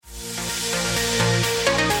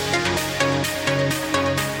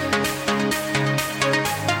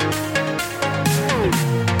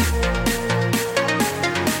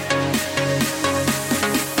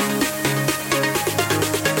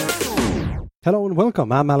Hello and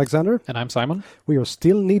welcome. I'm Alexander. And I'm Simon. We are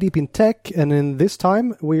still knee-deep in tech, and in this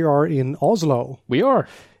time we are in Oslo. We are.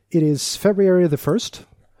 It is February the 1st,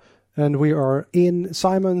 and we are in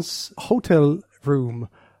Simon's hotel room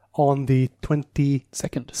on the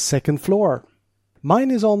 22nd floor.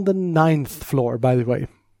 Mine is on the 9th floor, by the way.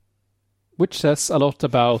 Which says a lot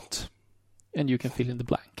about, and you can fill in the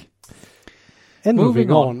blank. And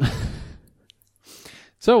moving on.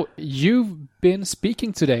 So, you've been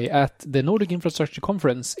speaking today at the Nordic Infrastructure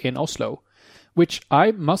Conference in Oslo, which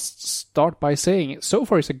I must start by saying so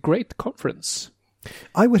far is a great conference.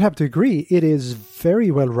 I would have to agree. It is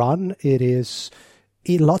very well run. It is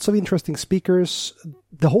lots of interesting speakers.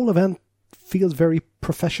 The whole event feels very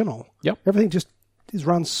professional. Yeah. Everything just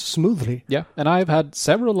runs smoothly. Yeah, and I've had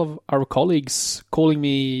several of our colleagues calling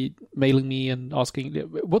me, mailing me, and asking,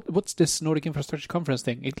 what's this Nordic Infrastructure Conference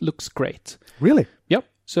thing? It looks great. Really? Yep.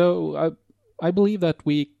 So I believe that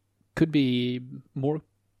we could be more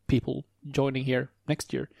people joining here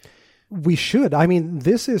next year. We should. I mean,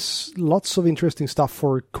 this is lots of interesting stuff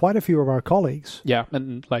for quite a few of our colleagues. Yeah,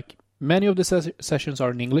 and like many of the sessions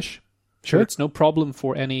are in English. Sure. So it's no problem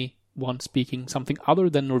for anyone speaking something other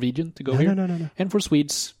than Norwegian to go here. No. And for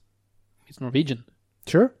Swedes, it's Norwegian.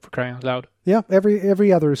 Sure. For crying out loud. Yeah,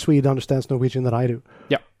 every other Swede understands Norwegian than I do.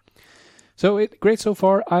 Yeah. So great so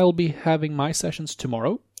far. I'll be having my sessions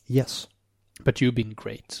tomorrow. Yes. But you've been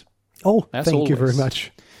great. Oh, As thank always. you very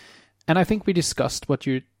much. And I think we discussed what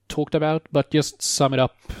you talked about, but just sum it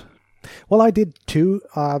up. Well, I did two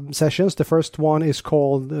sessions. The first one is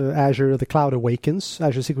called Azure The Cloud Awakens,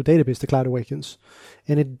 Azure SQL Database The Cloud Awakens.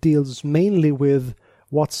 And it deals mainly with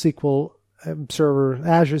what SQL Server,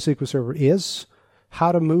 Azure SQL Server is,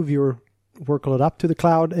 how to move your workload up to the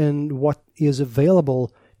cloud, and what is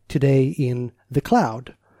available today in the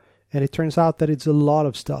cloud. And it turns out that it's a lot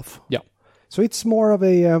of stuff. Yeah. So it's more of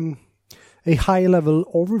a high-level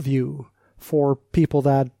overview for people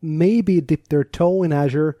that maybe dipped their toe in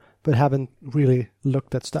Azure but haven't really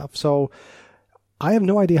looked at stuff. So I have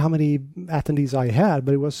no idea how many attendees I had,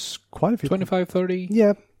 but it was quite a few. 25, 30?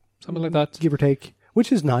 Yeah. Something like that. Give or take,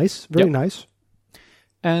 which is nice. Very nice.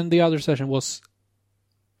 And the other session was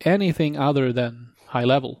anything other than high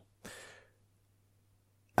level.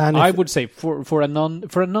 And I would say for a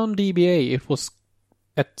non-DBA, it was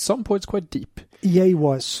at some points quite deep. Yeah, it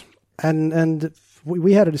was. And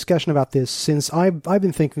we had a discussion about this since I've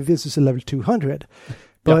been thinking this is a level 200.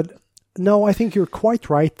 But no, I think you're quite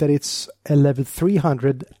right that it's a level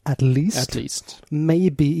 300 at least. At least.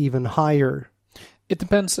 Maybe even higher. It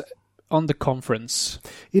depends on the conference.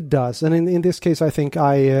 It does. And in this case, I think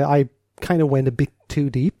I kind of went a bit too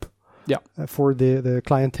deep for the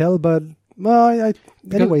clientele. But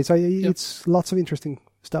it's lots of interesting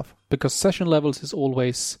stuff. Because session levels is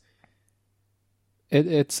always...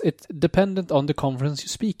 It's dependent on the conference you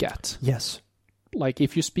speak at. Yes. Like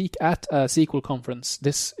if you speak at a SQL conference,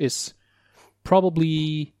 this is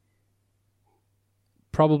probably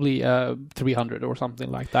 300 or something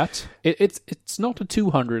like that. It's not a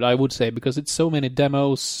 200, I would say, because it's so many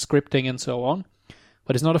demos, scripting, and so on.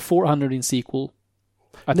 But it's not a 400 in SQL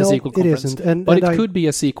at the SQL conference. It isn't. But it could be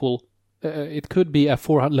a SQL. It could be a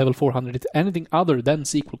level 400. It's anything other than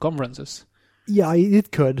SQL conferences. Yeah,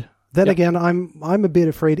 it could. Then again, I'm a bit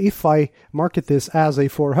afraid if I market this as a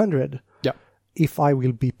 400, if I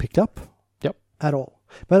will be picked up at all.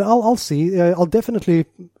 But I'll see. I'll definitely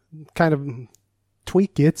kind of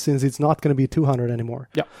tweak it since it's not going to be 200 anymore.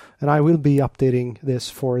 Yeah. And I will be updating this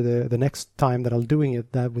for the next time that I'm doing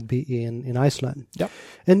it. That would be in Iceland. Yeah.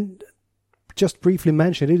 And just briefly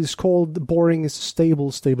mention, it is called Boring is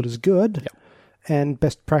Stable, Stable is Good, and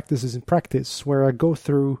Best Practices in Practice, where I go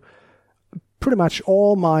through pretty much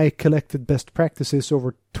all my collected best practices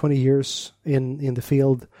over 20 years in the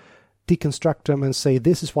field, deconstruct them and say,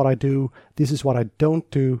 this is what I do, this is what I don't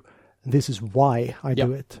do, and this is why I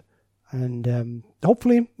do it. And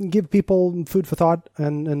hopefully give people food for thought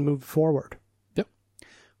and move forward. Yep.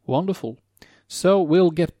 Wonderful. So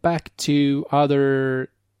we'll get back to other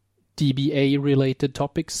DBA-related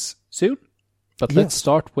topics soon, but let's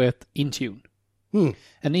start with Intune. And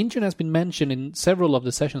Intune has been mentioned in several of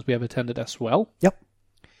the sessions we have attended as well. Yep.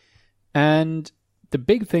 And the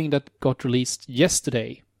big thing that got released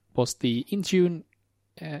yesterday was the Intune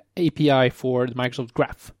API for the Microsoft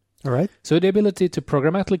Graph. All right. So the ability to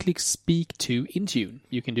programmatically speak to Intune.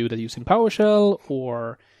 You can do that using PowerShell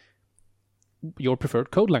or your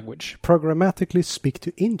preferred code language. Programmatically speak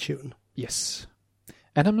to Intune. Yes.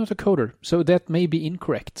 And I'm not a coder, so that may be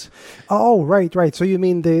incorrect. Oh, right. So you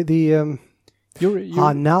mean the You're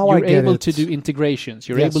able to do integrations.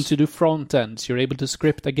 You're able to do front ends. You're able to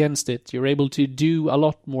script against it. You're able to do a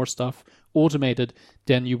lot more stuff automated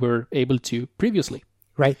than you were able to previously.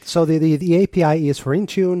 Right. So the API is for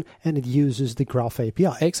Intune, and it uses the Graph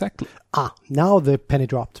API. Exactly. Now the penny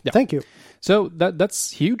dropped. Yeah. Thank you. So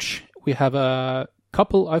that's huge. We have a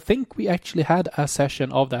couple. I think we actually had a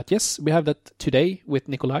session of that. Yes, we have that today with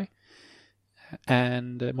Nikolai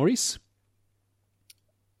and Maurice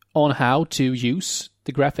on how to use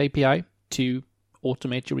the Graph API to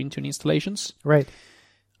automate your Intune installations. Right.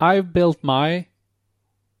 I've built my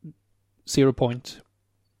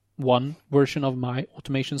 0.1 version of my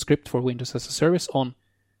automation script for Windows as a Service on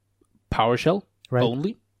PowerShell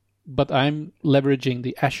only, but I'm leveraging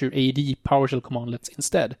the Azure AD PowerShell commandlets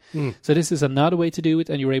instead. So this is another way to do it,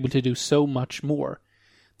 and you're able to do so much more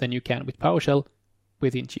than you can with PowerShell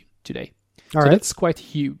with Intune today. That's quite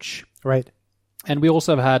huge. Right. And we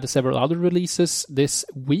also have had several other releases this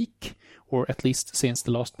week, or at least since the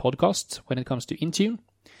last podcast, when it comes to Intune.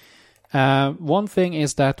 One thing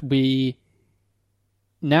is that we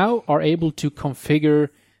now are able to configure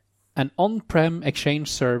an on-prem Exchange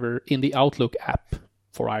server in the Outlook app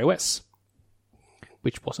for iOS,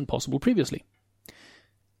 which wasn't possible previously.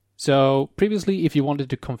 So previously, if you wanted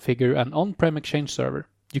to configure an on-prem Exchange server,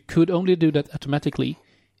 you could only do that automatically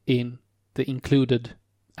in the included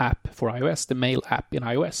app for iOS, the Mail app in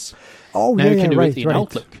iOS. Oh, now you can do it in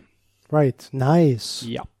Outlook. Right, nice.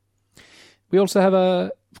 Yeah. We also have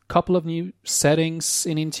a couple of new settings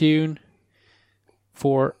in Intune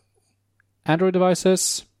for Android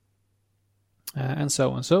devices and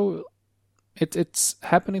so on. So it's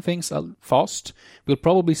happening things fast. We'll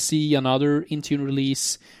probably see another Intune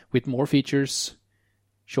release with more features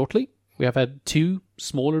shortly. We have had 2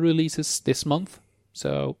 smaller releases this month,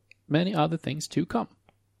 so many other things to come.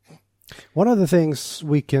 One of the things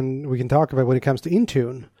we can talk about when it comes to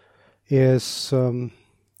Intune is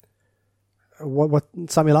what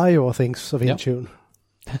Sami Laiho thinks of Intune.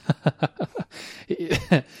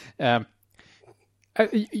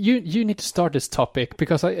 You need to start this topic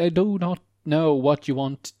because I do not know what you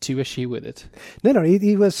want to achieve with it. No,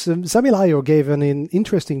 he was Sami Laiho gave an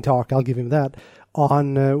interesting talk. I'll give him that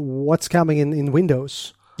on what's coming in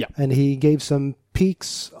Windows. Yeah, and he gave some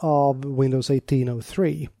peaks of Windows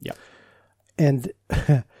 18.03. Yeah. And,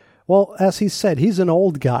 well, as he said, he's an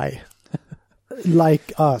old guy,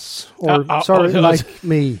 like us, or like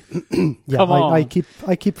me. Yeah, come on. I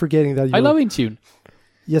keep forgetting that. I love Intune.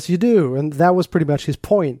 Yes, you do, and that was pretty much his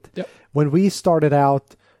point. Yep. When we started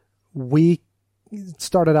out with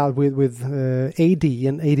AD,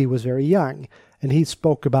 and AD was very young, and he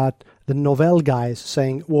spoke about the Novell guys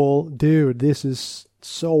saying, "Well, dude, this is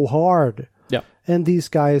so hard." Yeah. And these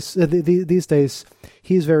guys, these days,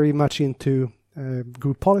 he's very much into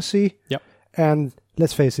group policy. Yeah. And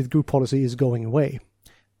let's face it, group policy is going away.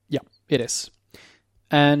 Yeah, it is.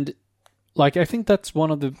 And I think that's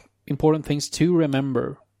one of the important things to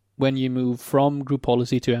remember when you move from group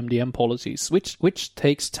policy to MDM policies, which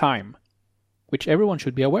takes time, which everyone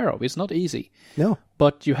should be aware of. It's not easy. No.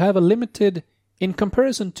 But you have a limited, in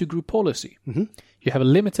comparison to group policy, you have a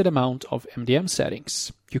limited amount of MDM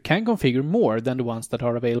settings. You can configure more than the ones that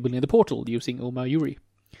are available in the portal using UMA URI.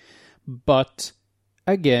 But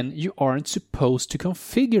again, you aren't supposed to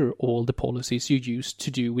configure all the policies you used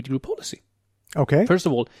to do with group policy. Okay. First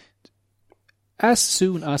of all, as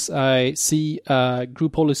soon as I see a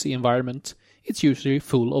group policy environment, it's usually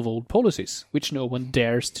full of old policies, which no one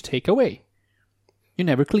dares to take away. You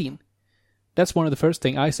never clean. That's one of the first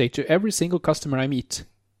things I say to every single customer I meet.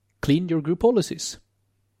 Clean your group policies.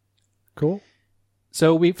 Cool.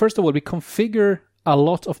 So we configure a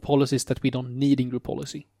lot of policies that we don't need in group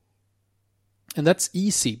policy. And that's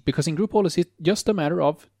easy, because in group policy, it's just a matter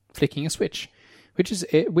of flicking a switch, which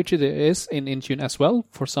it is in Intune as well,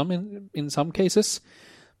 for some in some cases.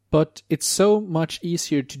 But it's so much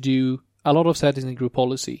easier to do a lot of settings in group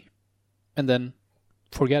policy and then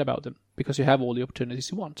forget about them, because you have all the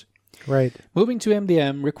opportunities you want. Right. Moving to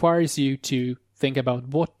MDM requires you to think about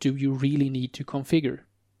what do you really need to configure.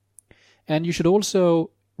 And you should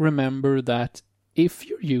also remember that if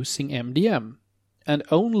you're using MDM, and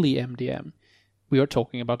only MDM, we are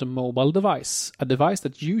talking about a mobile device, a device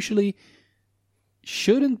that usually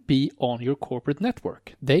shouldn't be on your corporate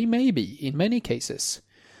network. They may be in many cases,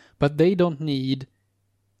 but they don't need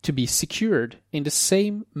to be secured in the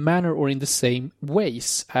same manner or in the same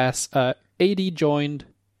ways as a AD joined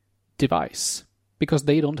device, because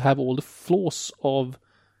they don't have all the flaws of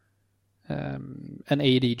an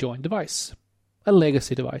AD joined device, a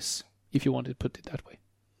legacy device, if you want to put it that way.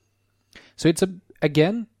 So it's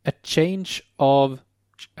again a change of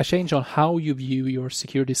a change on how you view your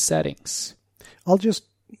security settings. I'll just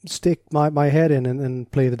stick my head in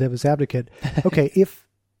and play the devil's advocate. Okay,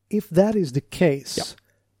 if that is the case,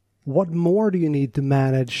 what more do you need to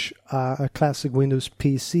manage a classic Windows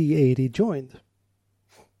PC AD joined?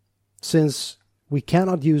 Since we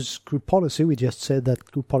cannot use group policy, we just said that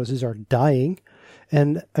group policies are dying,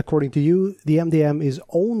 and according to you, the MDM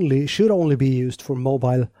should only be used for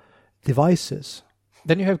mobile devices.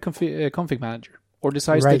 Then you have config manager or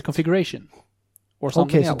device state configuration or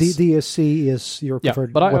something else. Okay, so DSC is your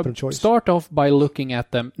preferred weapon of choice. Start off by looking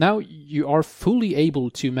at them. Now you are fully able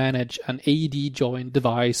to manage an AD joined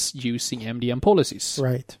device using MDM policies.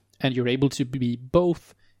 Right. And you're able to be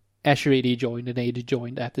both Azure AD joined and AD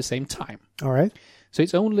joined at the same time. All right. So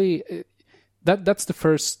it's only that's the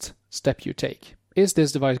first step you take. Is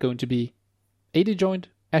this device going to be AD joined,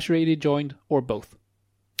 Azure AD joined, or both?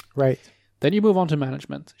 Right. Then you move on to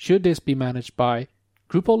management. Should this be managed by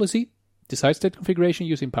group policy, device state configuration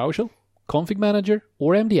using PowerShell, config manager,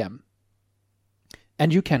 or MDM?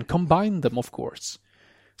 And you can combine them, of course.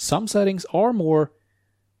 Some settings are more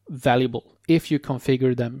valuable if you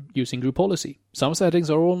configure them using group policy. Some settings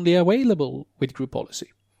are only available with group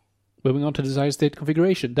policy. Moving on to device state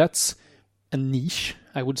configuration. That's a niche,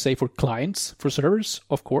 I would say, for clients, for servers,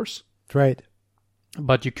 of course. Right.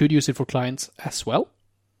 But you could use it for clients as well.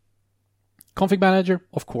 Config manager,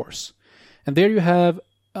 of course. And there you have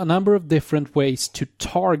a number of different ways to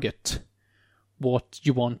target what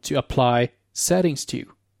you want to apply settings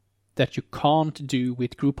to that you can't do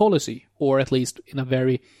with group policy, or at least in a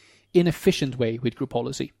very inefficient way with group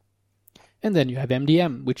policy. And then you have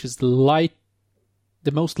MDM, which is the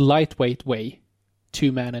most lightweight way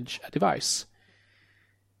to manage a device.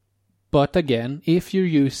 But again, if you're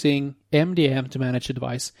using MDM to manage a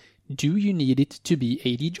device, do you need it to be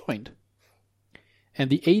AD joined? And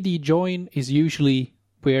the AD join is usually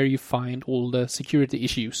where you find all the security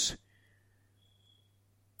issues.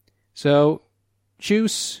 So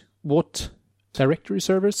choose what directory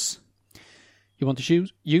servers you want to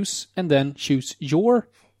use, and then choose your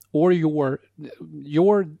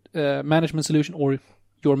management solution or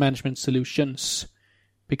your management solutions,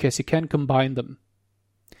 because you can combine them.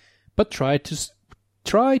 But try to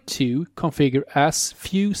configure as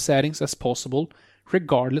few settings as possible,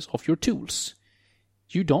 regardless of your tools.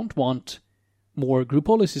 You don't want more group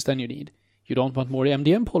policies than you need. You don't want more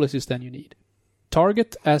MDM policies than you need.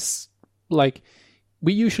 Target as,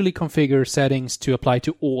 we usually configure settings to apply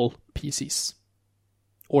to all PCs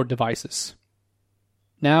or devices.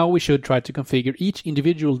 Now we should try to configure each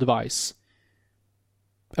individual device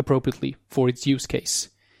appropriately for its use case.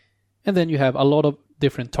 And then you have a lot of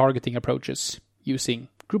different targeting approaches using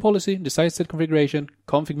group policy, device state configuration,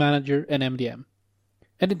 config manager, and MDM.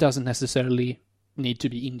 And it doesn't necessarily need to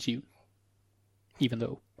be Intune, even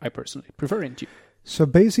though I personally prefer Intune. So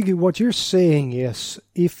basically what you're saying is,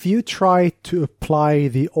 if you try to apply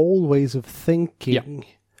the old ways of thinking,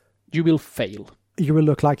 you will fail. You will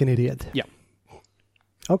look like an idiot. Yeah.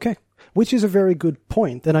 Okay. Which is a very good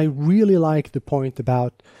point. And I really like the point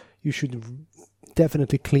about you should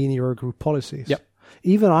definitely clean your group policies. Yep.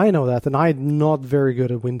 Even I know that, and I'm not very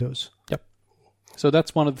good at Windows. Yep. So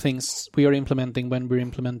that's one of the things we are implementing when we're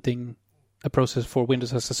implementing a process for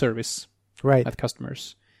Windows as a service at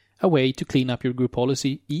customers. A way to clean up your group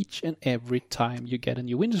policy each and every time you get a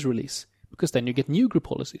new Windows release, because then you get new group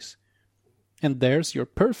policies. And there's your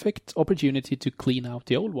perfect opportunity to clean out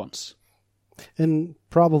the old ones. And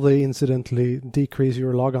probably, incidentally, decrease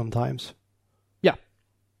your logon times. Yeah.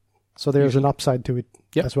 So there's an upside to it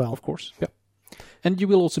as well. Of course. Yeah. And you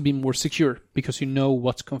will also be more secure because you know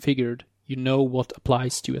what's configured, you know what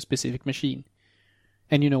applies to a specific machine,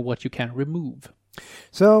 and you know what you can remove.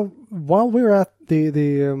 So while we're at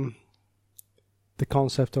the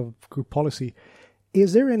concept of group policy,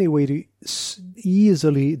 is there any way to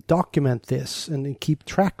easily document this and keep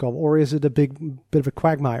track of, or is it a bit of a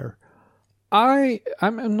quagmire? I'm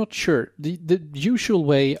not sure. The usual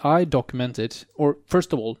way I document it, or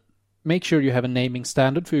first of all, make sure you have a naming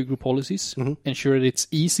standard for your group policies. Mm-hmm. Ensure that it's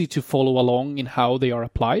easy to follow along in how they are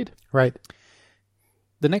applied. Right.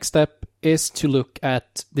 The next step is to look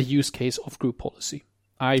at the use case of group policy.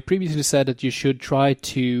 I previously said that you should try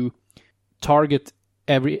to target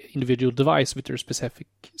every individual device with their specific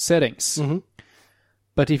settings. Mm-hmm.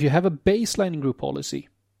 But if you have a baseline in group policy,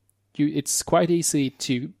 it's quite easy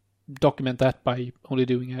to document that by only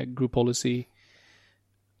doing a group policy.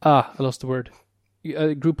 I lost the word.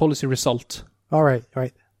 A group policy result. All right.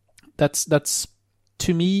 That's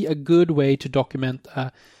to me a good way to document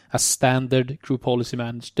a standard group policy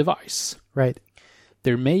managed device. Right.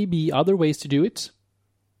 There may be other ways to do it,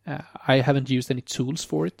 I haven't used any tools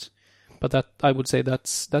for it, but that I would say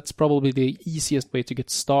that's probably the easiest way to get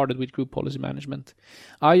started with group policy management.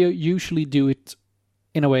 I usually do it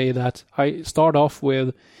in a way that I start off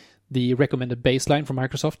with the recommended baseline from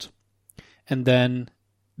Microsoft, and then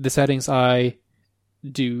the settings I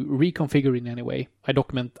do reconfigure in any way. I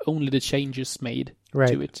document only the changes made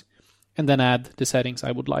to it, and then add the settings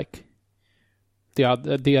I would like,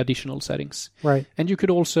 the additional settings. Right. And you could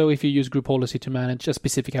also, if you use group policy to manage a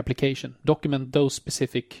specific application, document those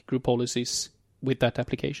specific group policies with that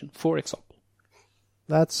application, for example.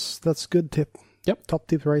 That's good tip. Yep. Top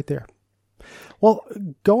tip right there. Well,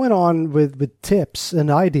 going on with tips and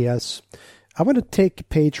ideas, I want to take a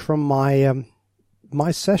page from my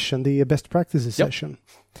my session, the best practices session,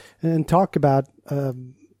 and talk about a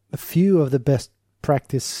few of the best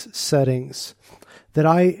practice settings that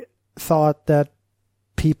I thought that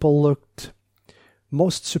people looked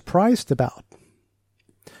most surprised about.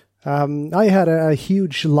 I had a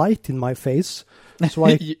huge light in my face. So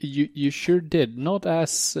you sure did. Not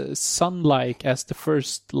as sun-like as the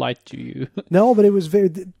first light to you. No, but it was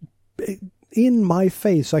very in my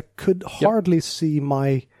face. I could hardly see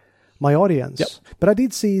my audience. Yep. But I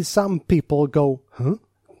did see some people go, huh?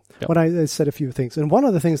 Yep. When I said a few things. And one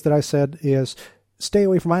of the things that I said is stay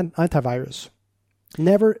away from antivirus.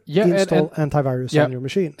 Never install antivirus on your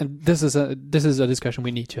machine. And this is a discussion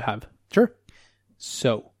we need to have. Sure.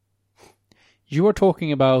 So, you are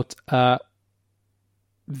talking about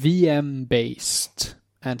VM-based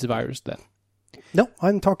antivirus then? No,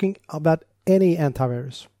 I'm talking about any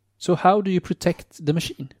antivirus. So how do you protect the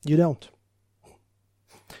machine? You don't.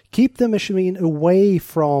 Keep the machine away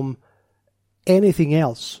from anything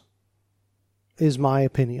else, is my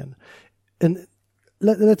opinion. And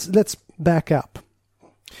let's back up.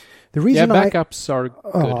 The reason backups are good.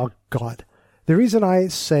 Oh, God. The reason I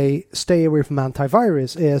say stay away from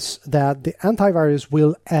antivirus is that the antivirus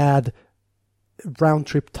will add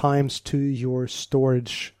round-trip times to your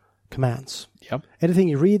storage commands. Yep. Anything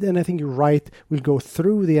you read, anything you write will go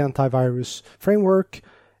through the antivirus framework,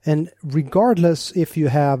 and regardless if you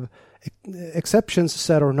have exceptions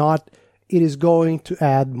set or not, it is going to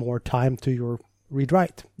add more time to your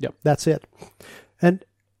read-write. Yep. That's it. And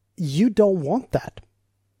you don't want that.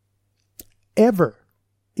 Ever.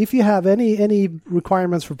 If you have any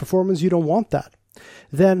requirements for performance, you don't want that.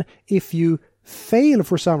 Then if you fail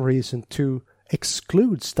for some reason to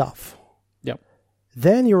exclude stuff,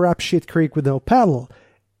 then you're up shit creek with no paddle.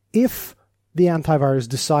 If the antivirus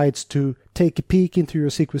decides to take a peek into your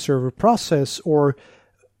SQL Server process or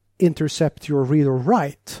intercept your read or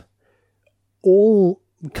write, all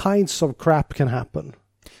kinds of crap can happen.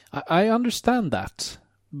 I understand that.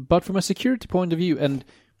 But from a security point of view, and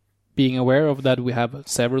being aware of that we have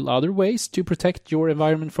several other ways to protect your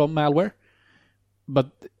environment from malware, but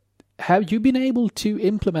have you been able to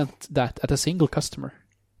implement that at a single customer?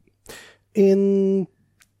 In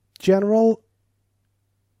general,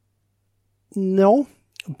 no,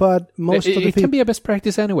 but most of the people... It can be a best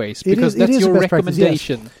practice anyways, because that's your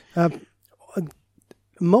recommendation. Yes.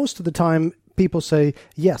 Most of the time, people say,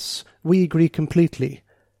 yes, we agree completely,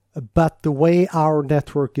 but the way our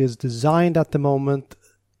network is designed at the moment,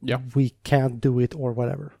 we can't do it or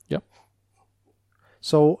whatever. Yep.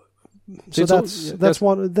 So that's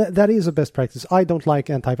one that is a best practice. I don't like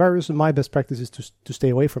antivirus, and my best practice is to stay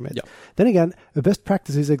away from it. Yep. Then again, a best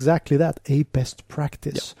practice is exactly that, a best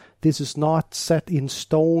practice. Yep. This is not set in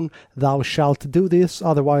stone. Thou shalt do this,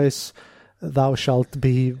 otherwise thou shalt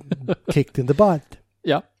be kicked in the butt.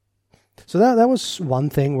 Yeah. So that was one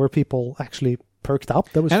thing where people actually perked up.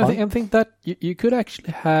 That was fun. I think that you could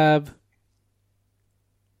actually have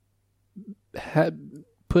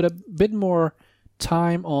put a bit more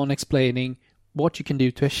time on explaining what you can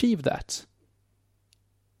do to achieve that.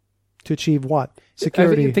 To achieve what?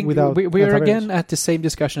 Security I think without we are again at the same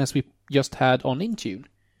discussion as we just had on Intune.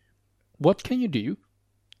 What can you do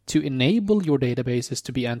to enable your databases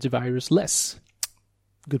to be antivirus-less?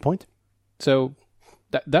 Good point. So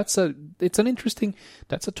that's a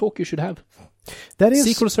talk you should have. That is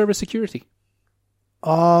SQL Server security.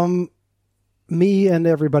 Me and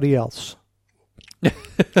everybody else.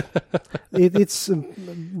 It's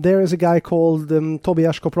there is a guy called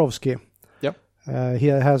Tobias Koprowski. Yep. He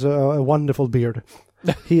has a wonderful beard.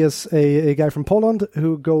 He is a guy from Poland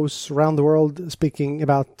who goes around the world speaking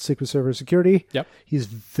about SQL Server security. Yep. He's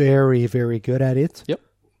very, very good at it. Yep.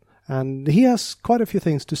 And he has quite a few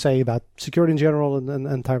things to say about security in general and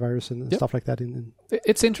antivirus and stuff like that.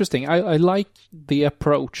 It's interesting. I like the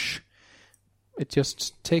approach. It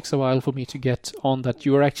just takes a while for me to get on that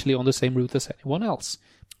you are actually on the same route as anyone else.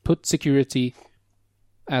 Put security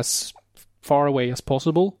as far away as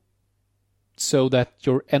possible so that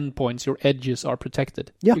your endpoints, your edges are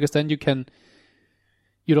protected. Yeah. Because then you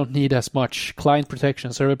don't need as much client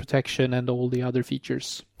protection, server protection, and all the other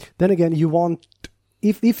features. Then again, you want,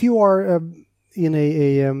 if you are in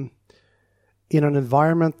an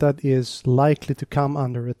environment that is likely to come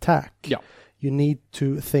under attack, you need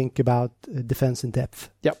to think about defense in depth.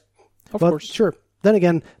 Yeah, of course. Sure. Then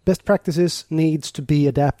again, best practices needs to be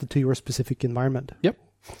adapted to your specific environment. Yep.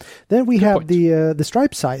 Then we have the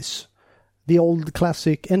stripe size, the old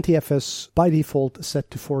classic NTFS by default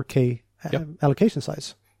set to 4K allocation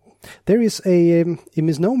size. There is a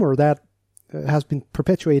misnomer that has been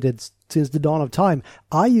perpetuated since the dawn of time.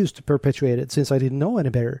 I used to perpetuate it since I didn't know any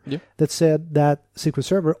better. Yep. That said that SQL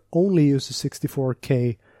Server only uses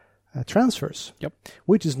 64K transfers,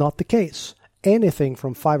 which is not the case. Anything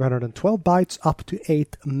from 512 bytes up to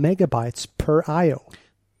 8 megabytes per I/O.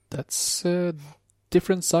 That's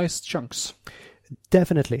different sized chunks.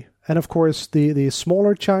 Definitely. And of course, the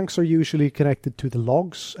smaller chunks are usually connected to the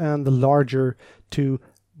logs, and the larger to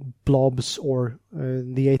blobs, or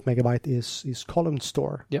the 8 megabyte is column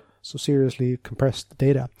store. Yep. So seriously compressed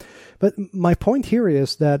data. But my point here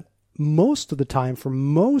is that most of the time, for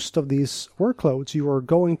most of these workloads, you are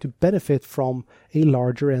going to benefit from a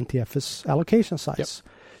larger NTFS allocation size.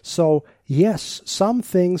 Yep. So yes, some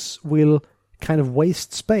things will kind of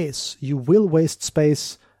waste space. You will waste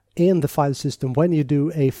space in the file system when you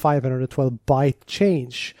do a 512 byte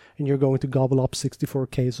change and you're going to gobble up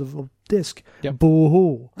 64Ks of disk. Yep.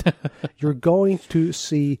 Boo-hoo. You're going to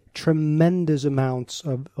see tremendous amounts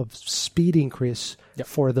of speed increase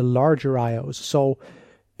for the larger IOs. So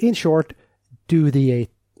in short, do the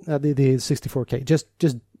 64K.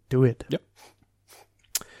 Just do it. Yep.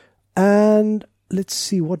 And let's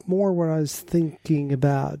see, what more were I thinking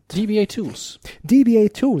about? DBA tools.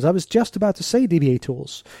 DBA tools. I was just about to say DBA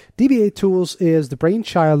tools. DBA tools is the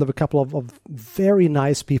brainchild of a couple of very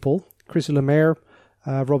nice people. Chrissy Lemaire,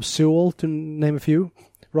 Rob Sewell, to name a few.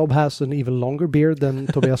 Rob has an even longer beard than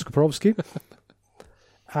Tobias Koprovsky.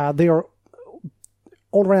 They are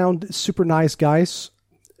all around super nice guys.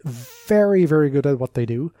 Very, very good at what they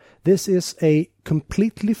do. This is a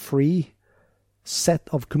completely free set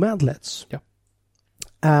of commandlets. Yeah.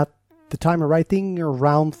 At the time of writing,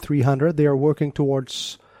 around 300. They are working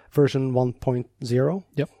towards version 1.0.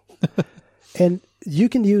 Yep. And you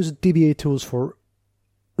can use DBA tools for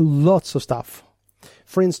lots of stuff.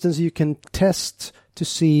 For instance, you can test to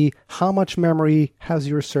see how much memory has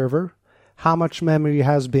your server, how much memory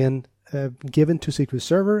has been given to SQL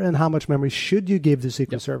Server, and how much memory should you give to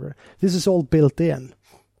SQL Server. This is all built in.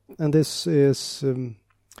 And this is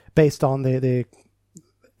based on the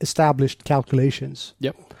established calculations.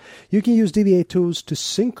 Yep. You can use DBA tools to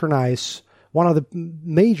synchronize. One of the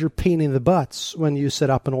major pain in the butts when you set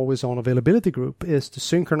up an always-on availability group is to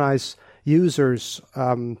synchronize users,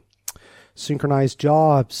 synchronize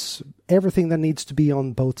jobs, everything that needs to be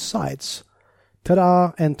on both sides.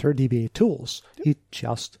 Ta-da, enter DBA tools. It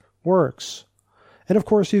just works. And of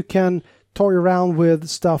course, you can toy around with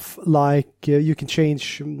stuff like you can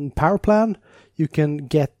change power plan. You can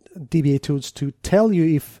get DBA tools to tell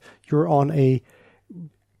you if you're on a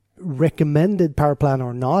recommended power plan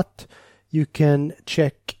or not. You can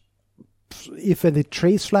check if any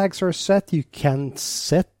trace flags are set. You can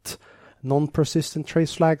set non-persistent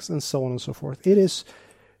trace flags and so on and so forth. It is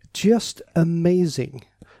just amazing.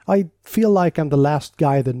 I feel like I'm the last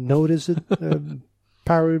guy that noticed it,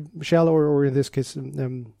 PowerShell or in this case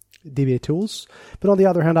DBA tools. But on the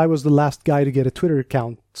other hand, I was the last guy to get a Twitter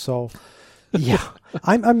account. So yeah,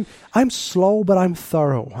 I'm slow, but I'm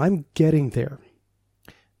thorough. I'm getting there.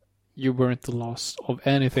 You weren't the last of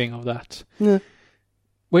anything of that. Yeah.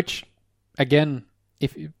 Which, again,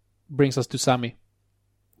 if it brings us to Sami,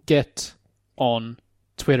 get on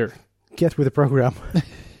Twitter. Get with the program.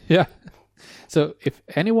 Yeah. So if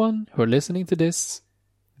anyone who are listening to this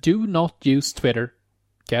do not use Twitter,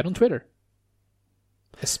 get on Twitter.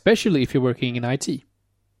 Especially if you're working in IT.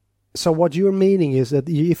 So what you're meaning is that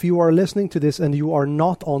if you are listening to this and you are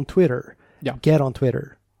not on Twitter, get on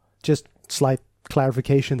Twitter. Just slight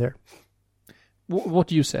clarification there.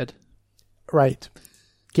 What you said. Right.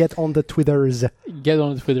 Get on the Twitters. Get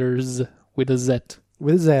on the Twitters with a Z.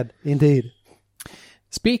 With a Z, indeed.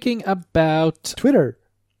 Speaking about... Twitter.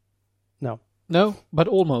 No, but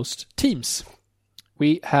almost. Teams.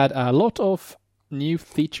 We had a lot of new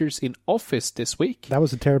features in Office this week. That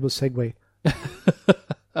was a terrible segue.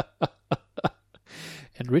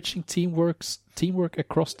 Enriching teamwork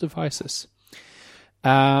across devices.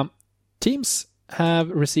 Teams have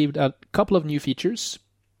received a couple of new features.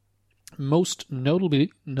 Most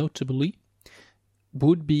notably,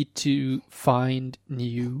 would be to find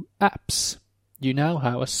new apps. You now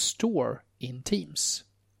have a store in Teams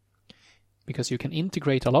because you can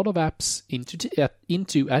integrate a lot of apps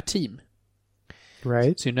into a team.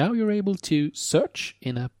 Right. So now you're able to search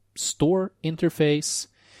in a store interface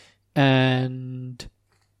and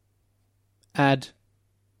add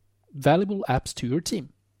valuable apps to your team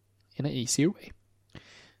in an easier way.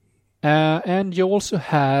 And you also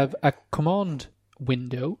have a command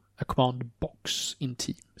window, a command box in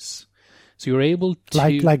Teams. So you're able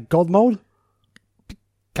to... Like God mode?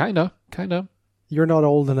 Kinda. You're not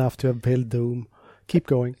old enough to have built Doom. Keep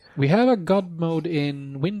going. We have a God mode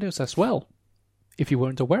in Windows as well, if you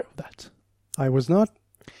weren't aware of that. I was not.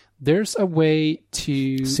 There's a way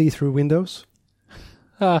to... See through Windows?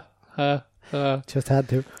 Just had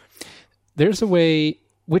to. There's a way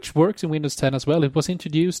which works in Windows 10 as well. It was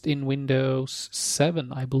introduced in Windows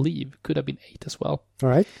 7, I believe. Could have been 8 as well. All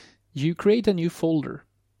right. You create a new folder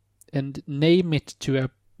and name it to a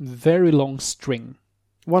very long string.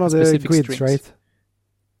 One of the grids, strings. right?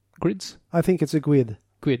 Grids? I think it's a grid.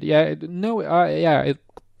 Grid, yeah.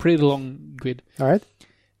 Pretty long grid. All right.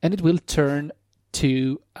 And it will turn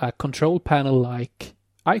to a control panel-like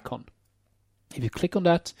icon. If you click on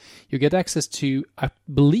that, you get access to, I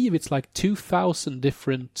believe it's like 2,000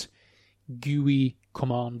 different GUI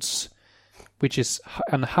commands, which is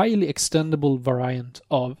a highly extendable variant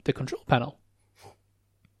of the control panel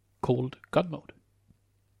called God mode.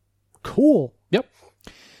 Cool. Yep.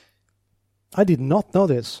 I did not know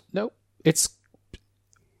this. No, it's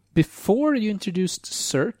before you introduced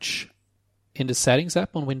search in the settings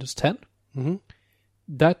app on Windows 10. Mm-hmm.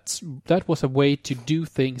 That was a way to do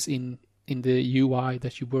things in the UI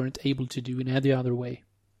that you weren't able to do in any other way.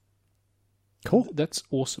 Cool. That's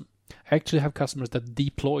awesome. I actually have customers that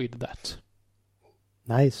deployed that.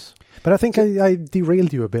 Nice. But I think I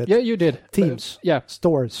derailed you a bit. Yeah, you did. Teams. Yeah.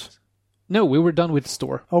 Stores. No, we were done with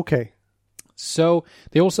store. Okay. So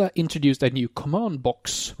they also introduced a new command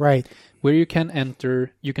box. Right. Where you can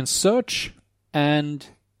search and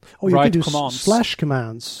you write can do commands. Slash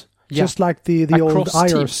commands. Yeah. Just like the old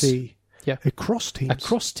IRC. Teams. Yeah. Across teams.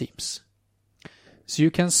 Across teams. So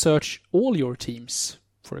you can search all your teams,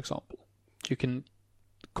 for example. You can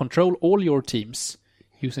control all your teams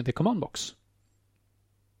using the command box.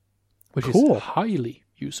 Which is highly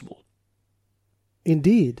usable.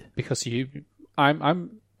 Indeed. Because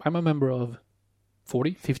I'm a member of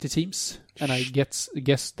 40, 50 teams, and I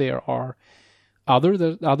guess there are others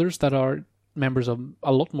that are members of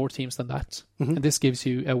a lot more teams than that. Mm-hmm. And this gives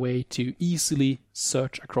you a way to easily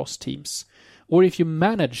search across teams. Or if you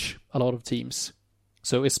manage a lot of teams.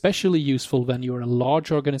 So especially useful when you're a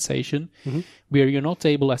large organization where you're not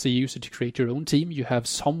able as a user to create your own team. You have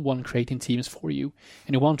someone creating teams for you,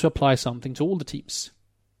 and you want to apply something to all the teams.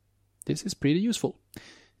 This is pretty useful.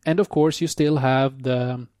 And of course, you still have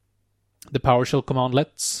the PowerShell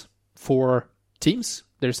commandlets for teams.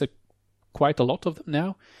 There's quite a lot of them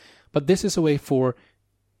now. But this is a way for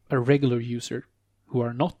a regular user who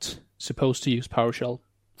are not supposed to use PowerShell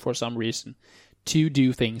for some reason to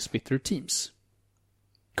do things with their teams.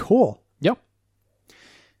 Cool. Yeah.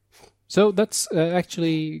 So that's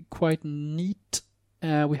actually quite neat.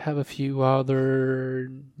 We have a few other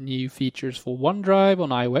new features for OneDrive on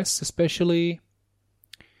iOS especially.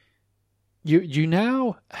 You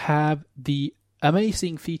now have the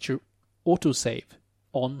amazing feature autosave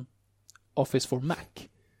on Office for Mac.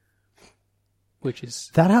 Which is...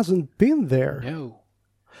 That hasn't been there. No.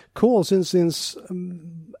 Cool, since...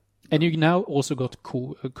 And you now also got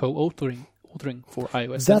co-authoring for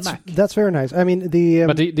iOS and Mac. That's very nice. I mean,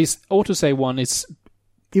 but this autosave one is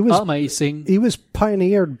amazing. It was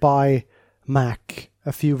pioneered by Mac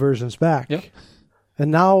a few versions back. Yep. And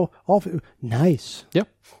now... Nice. Yep.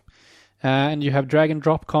 And you have drag and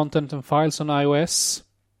drop content and files on iOS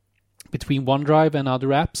between OneDrive and other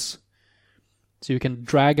apps. So you can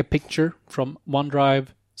drag a picture from OneDrive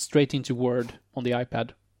straight into Word on the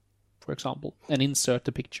iPad, for example, and insert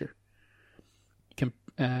the picture. You can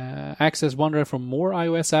access OneDrive from more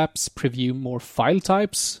iOS apps, preview more file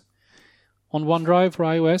types on OneDrive for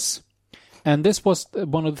iOS. And this was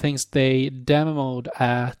one of the things they demoed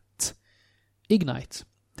at Ignite,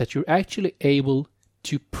 that you're actually able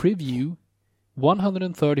to preview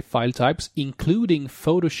 130 file types, including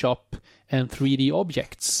Photoshop and 3D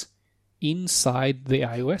objects, inside the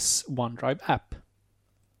iOS OneDrive app,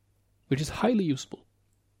 which is highly useful.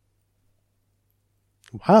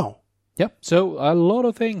 Wow. Yep, so a lot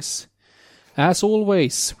of things. As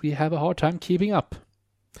always, we have a hard time keeping up.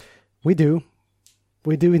 We do.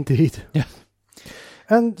 We do indeed. Yeah.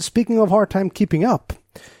 And speaking of hard time keeping up,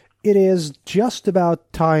 it is just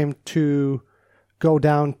about time to go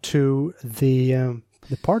down to the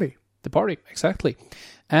party. The party, exactly.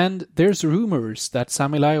 And there's rumors that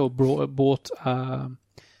Samilayo bought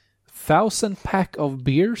 1,000 pack of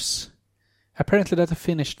beers. Apparently that's a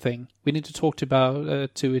Finnish thing. We need to talk to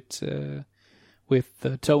it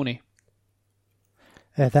with Tony.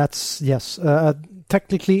 That's, yes.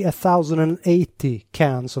 Technically 1,080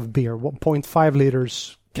 cans of beer, 1.5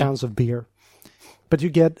 liters cans of beer. But you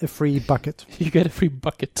get a free bucket. You get a free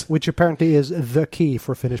bucket. Which apparently is the key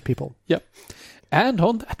for Finnish people. Yep. And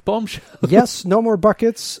on that bombshell. Yes, no more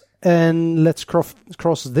buckets. And let's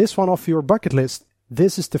cross this one off your bucket list.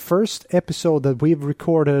 This is the first episode that we've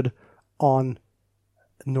recorded on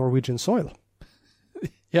Norwegian soil.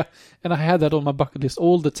 Yeah, and I had that on my bucket list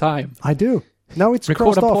all the time. I do. Now it's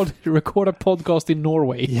crossed off. Record a podcast in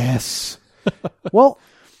Norway. Yes. Well,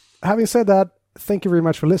 having said that, thank you very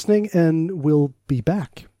much for listening, and we'll be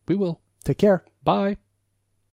back. We will. Take care. Bye.